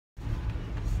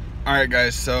Alright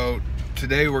guys, so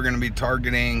today we're going to be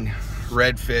targeting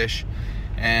redfish,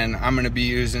 and I'm going to be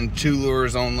using 2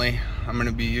 lures only. I'm going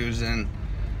to be using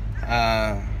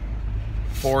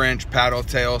 4-inch paddle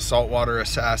tail Saltwater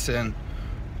Assassin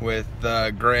with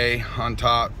gray on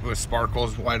top with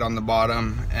sparkles, white on the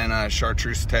bottom, and a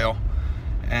chartreuse tail,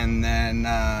 and then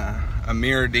a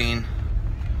Mirrodine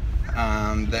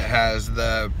that has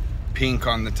the pink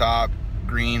on the top,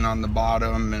 green on the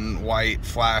bottom, and white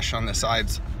flash on the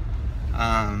sides.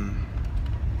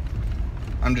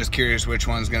 I'm just curious which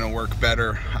one's going to work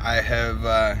better. I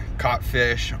have caught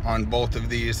fish on both of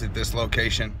these at this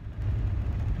location.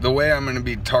 The way I'm going to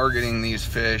be targeting these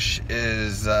fish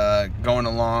is going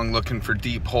along looking for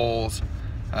deep holes,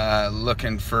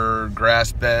 looking for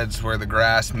grass beds where the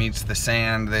grass meets the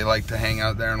sand. They like to hang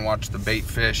out there and watch the bait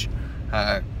fish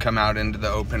come out into the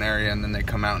open area, and then they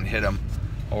come out and hit them,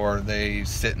 or they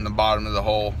sit in the bottom of the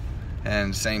hole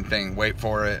and same thing, wait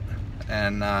for it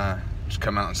and just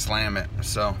come out and slam it.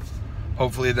 So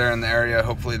hopefully they're in the area,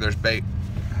 hopefully there's bait.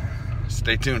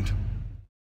 Stay tuned.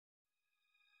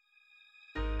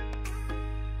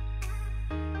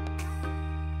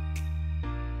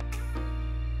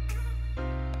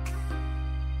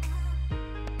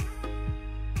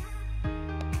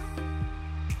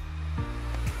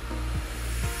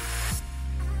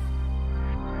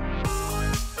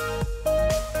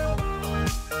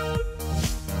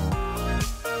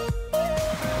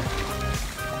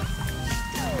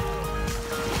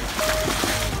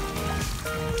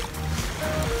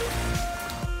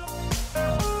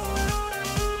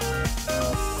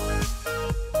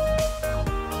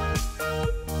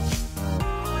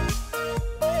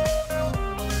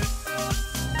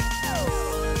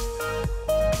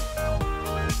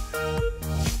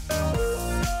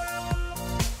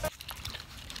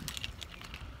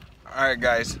 Alright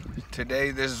guys,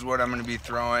 today this is what I'm going to be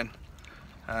throwing.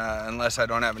 Unless I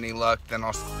don't have any luck, then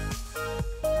I'll...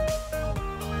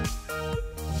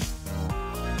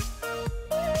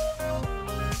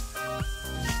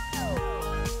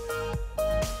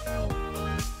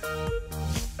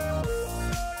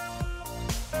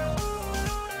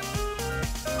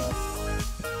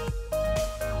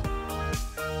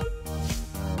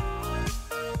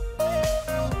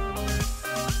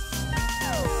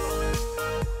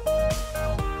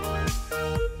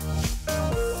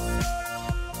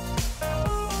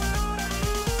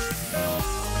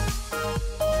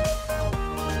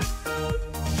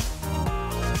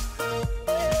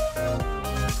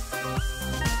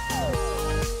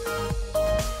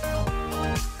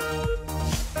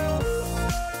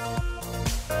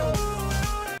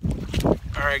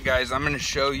 Alright guys, I'm going to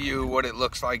show you what it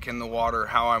looks like in the water,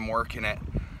 how I'm working it.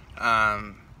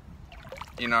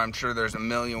 You know, I'm sure there's a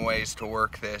million ways to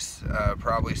work this,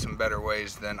 probably some better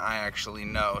ways than I actually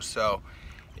know. So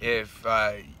if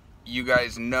you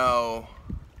guys know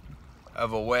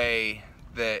of a way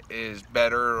that is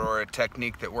better or a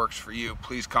technique that works for you,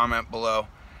 please comment below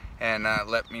and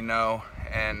let me know,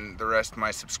 and the rest of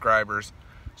my subscribers,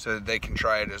 so that they can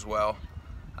try it as well.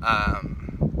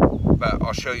 But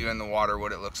I'll show you in the water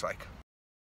what it looks like.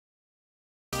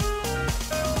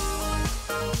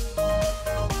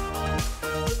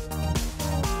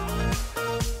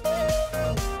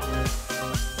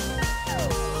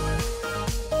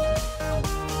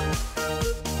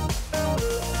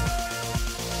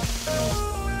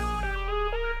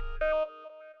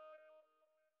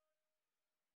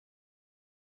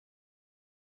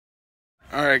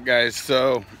 Alright guys,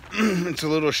 so it's a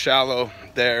little shallow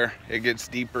there. It gets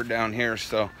deeper down here,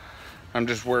 so I'm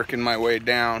just working my way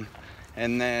down.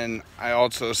 And then I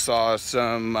also saw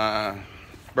some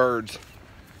birds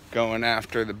going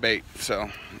after the bait. So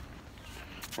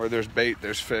where there's bait,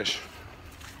 there's fish.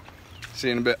 See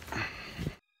you in a bit.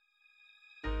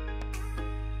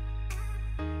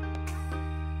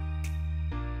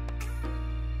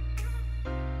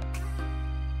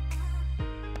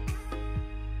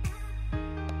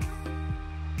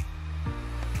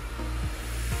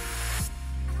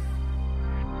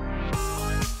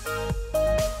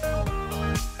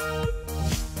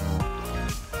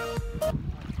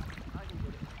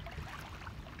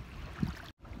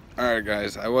 Alright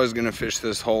guys, I was gonna fish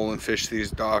this hole and fish these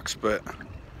docks, but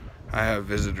I have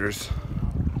visitors.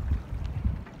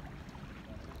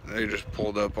 They just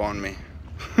pulled up on me.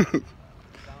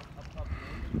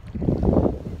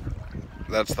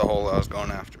 That's the hole I was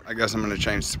going after. I guess I'm gonna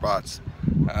change spots.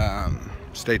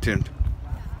 Stay tuned.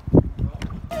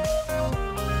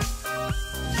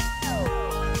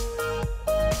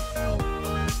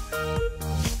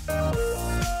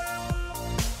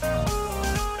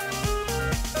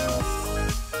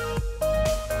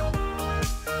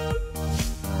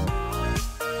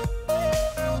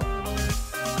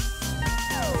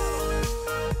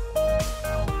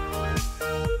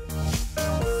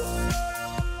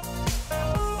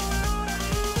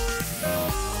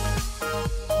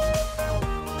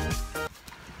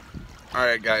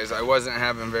 Alright guys, I wasn't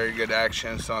having very good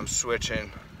action, so I'm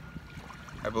switching.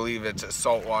 I believe it's a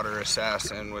Saltwater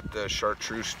Assassin with the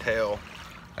chartreuse tail,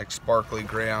 like sparkly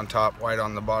gray on top, white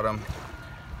on the bottom.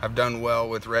 I've done well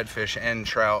with redfish and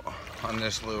trout on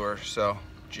this lure, so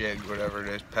jig, whatever it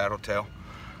is, paddle tail.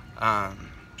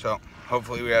 So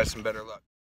hopefully we have some better luck.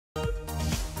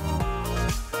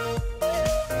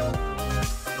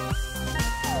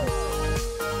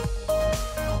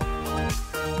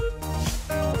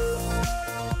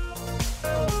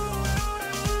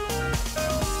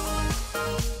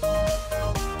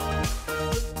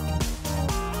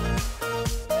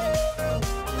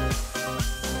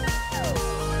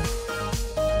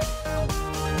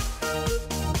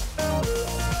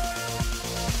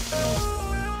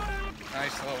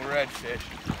 Nice little redfish.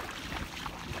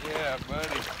 Yeah,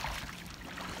 buddy.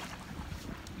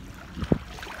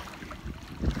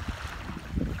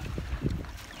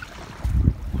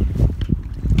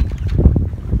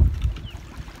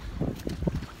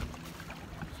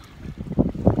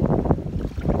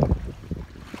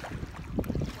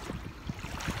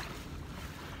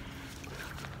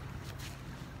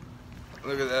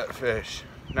 Look at that fish.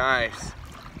 Nice.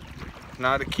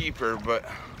 Not a keeper, but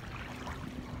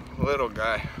little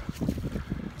guy.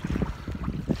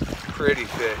 Pretty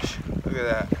fish. Look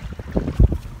at that.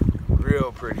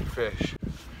 Real pretty fish.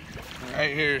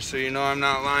 Right here, so you know I'm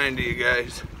not lying to you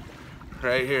guys.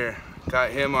 Right here. Got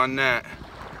him on that.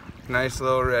 Nice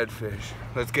little redfish.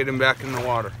 Let's get him back in the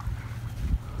water.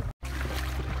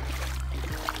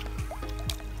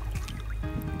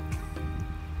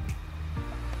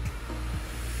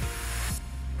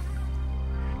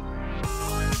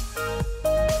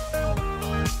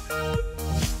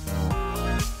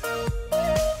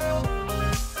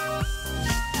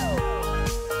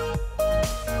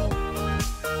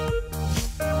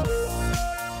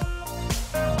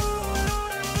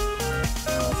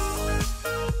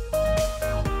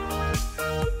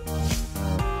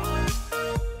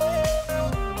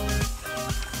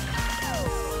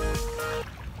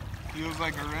 Feels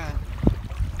like a red.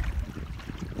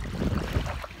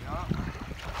 Yeah.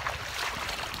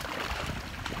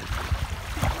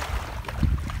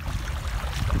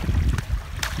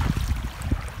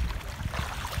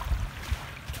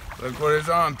 Look what it's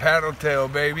on, paddle tail,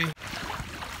 baby.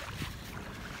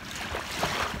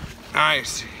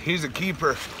 Nice, he's a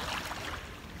keeper.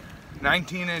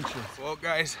 19 inches. Well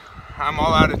guys, I'm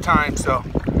all out of time, so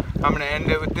I'm gonna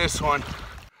end it with this one.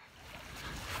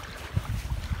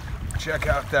 Check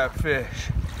out that fish.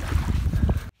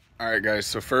 All right guys,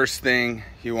 so first thing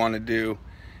you want to do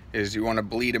is you want to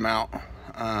bleed them out.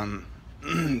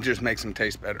 Just makes them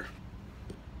taste better.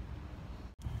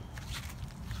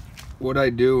 What I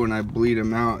do when I bleed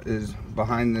them out is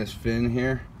behind this fin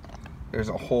here, there's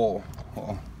a hole.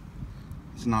 Well,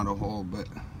 it's not a hole, but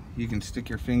you can stick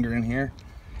your finger in here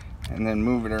and then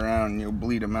move it around and you'll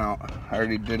bleed them out. I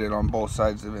already did it on both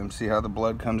sides of him. See how the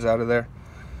blood comes out of there?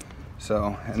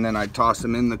 So, and then I toss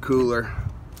them in the cooler,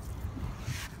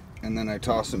 and then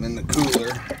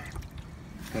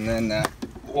that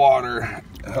water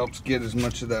helps get as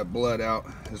much of that blood out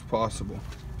as possible.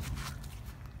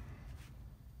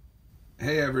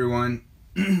 Hey everyone,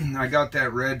 I got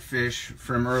that redfish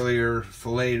from earlier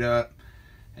filleted up,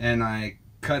 and I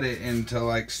cut it into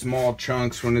like small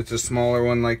chunks when it's a smaller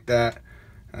one like that,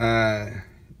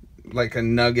 like a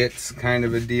nuggets kind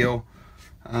of a deal.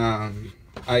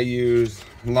 I use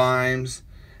limes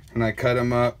and I cut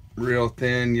them up real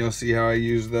thin. You'll see how I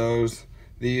use those.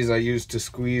 These I use to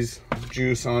squeeze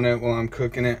juice on it while I'm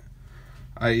cooking it.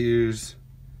 I use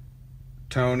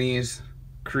Tony's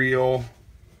Creole.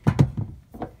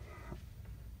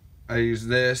 I use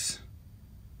this.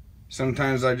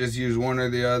 Sometimes I just use one or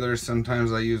the other.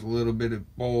 Sometimes I use a little bit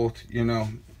of both, you know.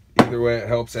 Either way it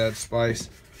helps add spice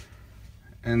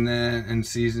and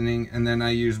seasoning. And then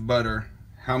I use butter.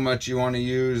 How much you want to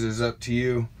use is up to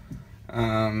you.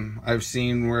 I've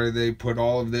seen where they put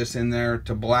all of this in there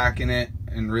to blacken it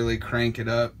and really crank it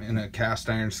up in a cast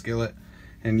iron skillet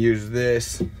and use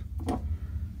this.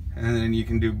 And then you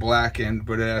can do blackened,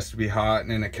 but it has to be hot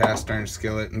and in a cast iron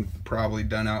skillet and probably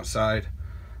done outside.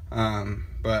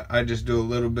 But I just do a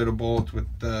little bit of both with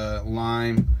the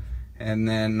lime, and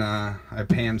then I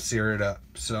pan sear it up.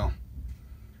 So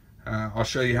I'll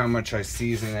show you how much I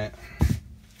season it.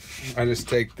 I just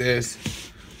take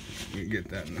this, you get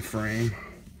that in the frame,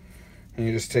 and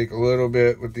you just take a little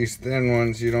bit. With these thin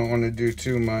ones, you don't want to do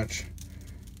too much,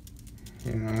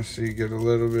 you know, so you get a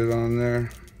little bit on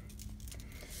there.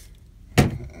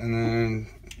 And then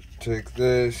take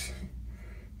this,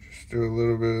 just do a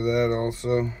little bit of that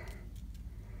also.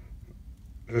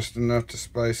 just enough to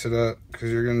spice it up,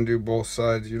 because you're going to do both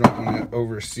sides. You don't want it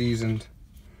over seasoned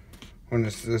when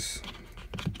it's this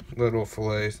little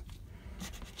fillets.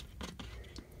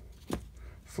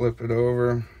 Flip it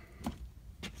over.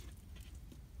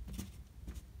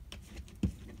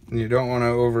 And you don't want to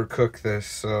overcook this,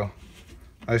 so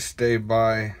I stay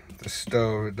by the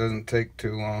stove. It doesn't take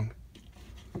too long.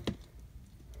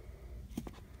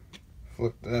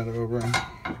 Flip that over.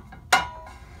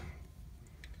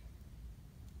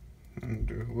 And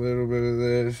do a little bit of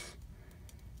this.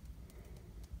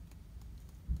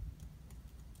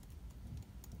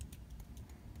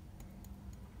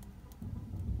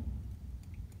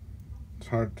 It's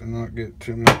hard to not get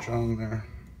too much on there.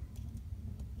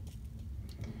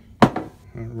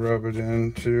 And rub it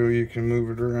in too. You can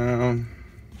move it around.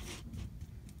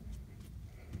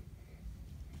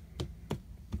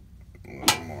 A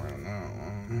little more on that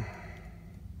one.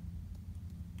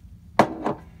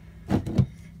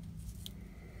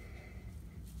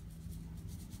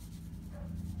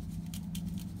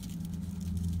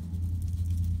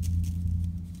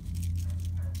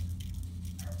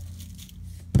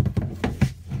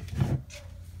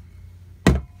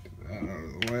 Get that out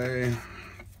of the way.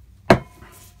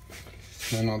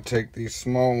 Then I'll take these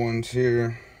small ones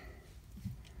here,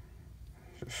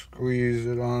 just squeeze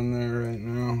it on there right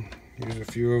now. Use a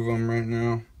few of them right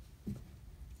now,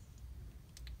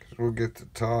 because we'll get the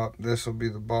top. This will be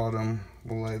the bottom.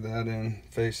 We'll lay that in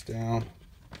face down.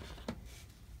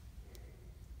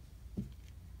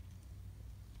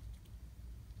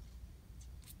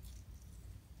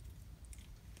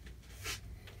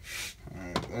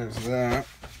 Alright, there's that.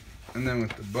 And then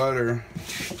with the butter,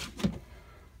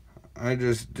 I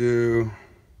just do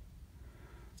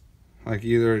like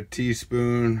either a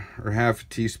teaspoon or half a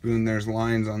teaspoon. There's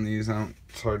lines on these.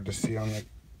 It's hard to see on the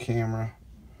camera.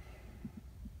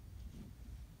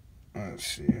 Let's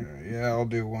see here. Yeah, I'll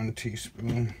do 1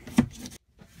 teaspoon.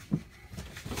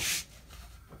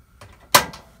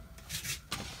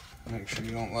 Make sure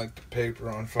you don't light the paper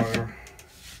on fire.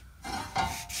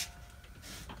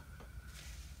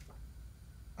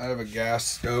 I have a gas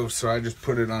stove, so I just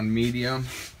put it on medium.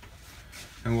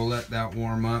 And we'll let that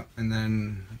warm up, and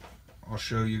then I'll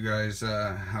show you guys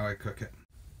how I cook it.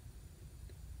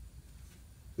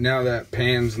 Now that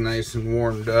pan's nice and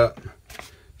warmed up,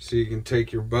 so you can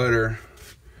take your butter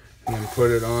and then put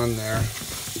it on there.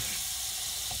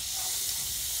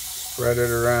 Spread it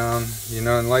around, you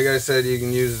know, and like I said, you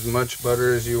can use as much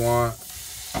butter as you want.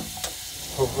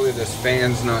 Hopefully this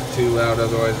fan's not too loud,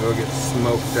 otherwise it'll get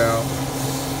smoked out.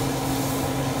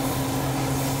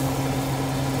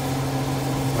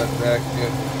 Let that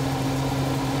get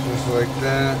just like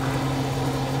that.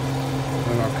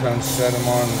 Then I'll come set them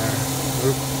on there.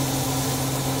 Oop.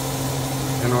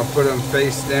 And I'll put them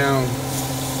face down,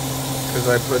 because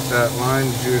I put that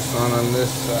lime juice on this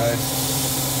side.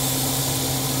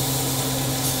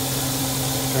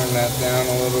 Turn that down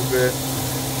a little bit.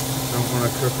 Don't want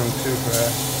to cook them too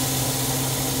fast.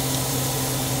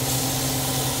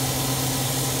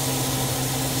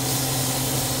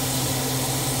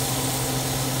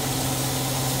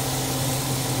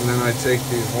 And then I take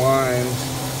these lines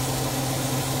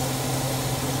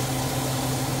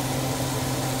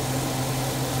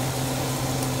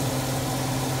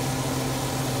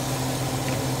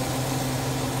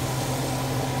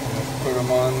just put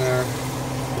them on there.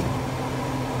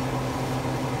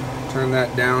 Turn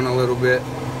that down a little bit.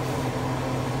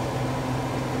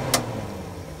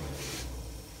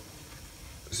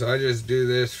 So I just do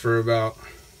this for about,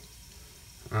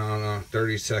 I don't know,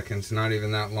 30 seconds, not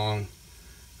even that long.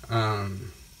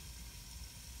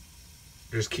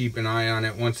 Just keep an eye on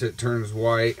it once it turns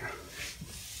white.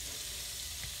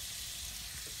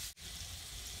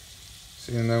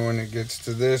 See, and then when it gets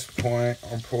to this point,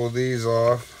 I'll pull these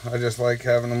off. I just like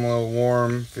having them a little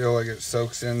warm, feel like it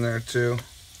soaks in there too.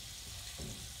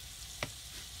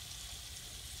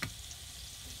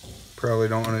 Probably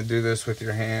don't want to do this with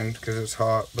your hand because it's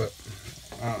hot, but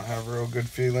I don't have a real good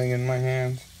feeling in my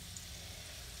hands.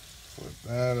 Flip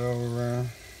that over.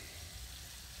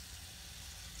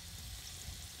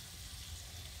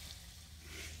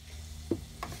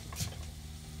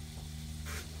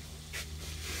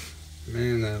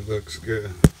 Man, that looks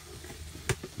good.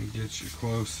 It gets you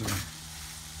closer.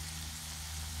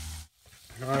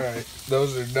 Alright,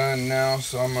 those are done now,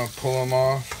 so I'm going to pull them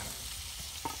off.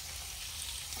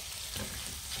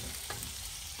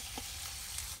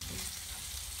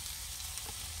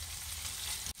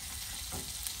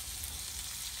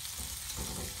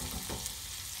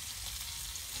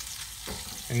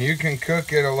 And you can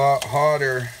cook it a lot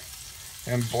hotter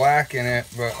and blacken it,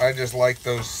 but I just like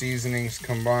those seasonings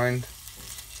combined.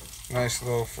 Nice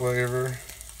little flavor.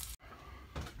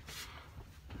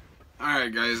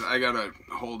 Alright guys, I gotta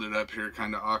hold it up here,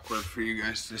 kind of awkward for you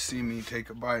guys to see me take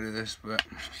a bite of this, but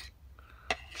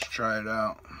let's try it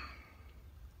out.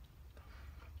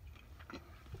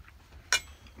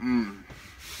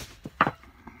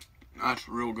 That's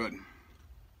real good.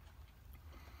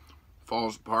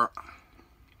 Falls apart.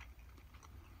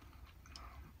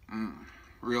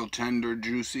 Real tender,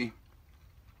 juicy.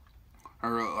 I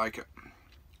really like it.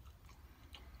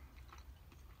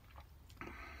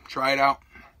 Try it out.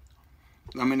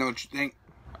 Let me know what you think.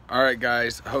 Alright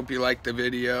guys, hope you liked the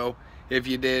video. If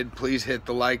you did, please hit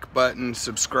the like button,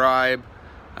 subscribe,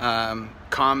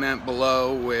 comment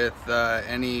below with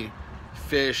any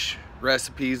fish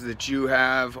recipes that you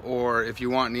have, or if you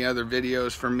want any other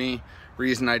videos from me.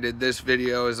 Reason I did this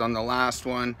video is on the last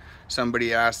one,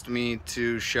 somebody asked me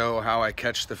to show how I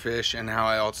catch the fish and how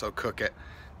I also cook it.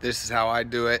 This is how I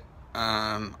do it.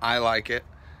 I like it.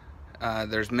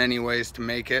 There's many ways to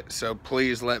make it, so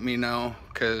please let me know,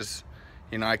 because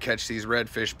you know I catch these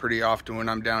redfish pretty often when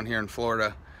I'm down here in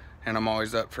Florida, and I'm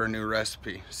always up for a new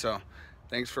recipe. So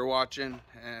thanks for watching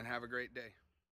and have a great day.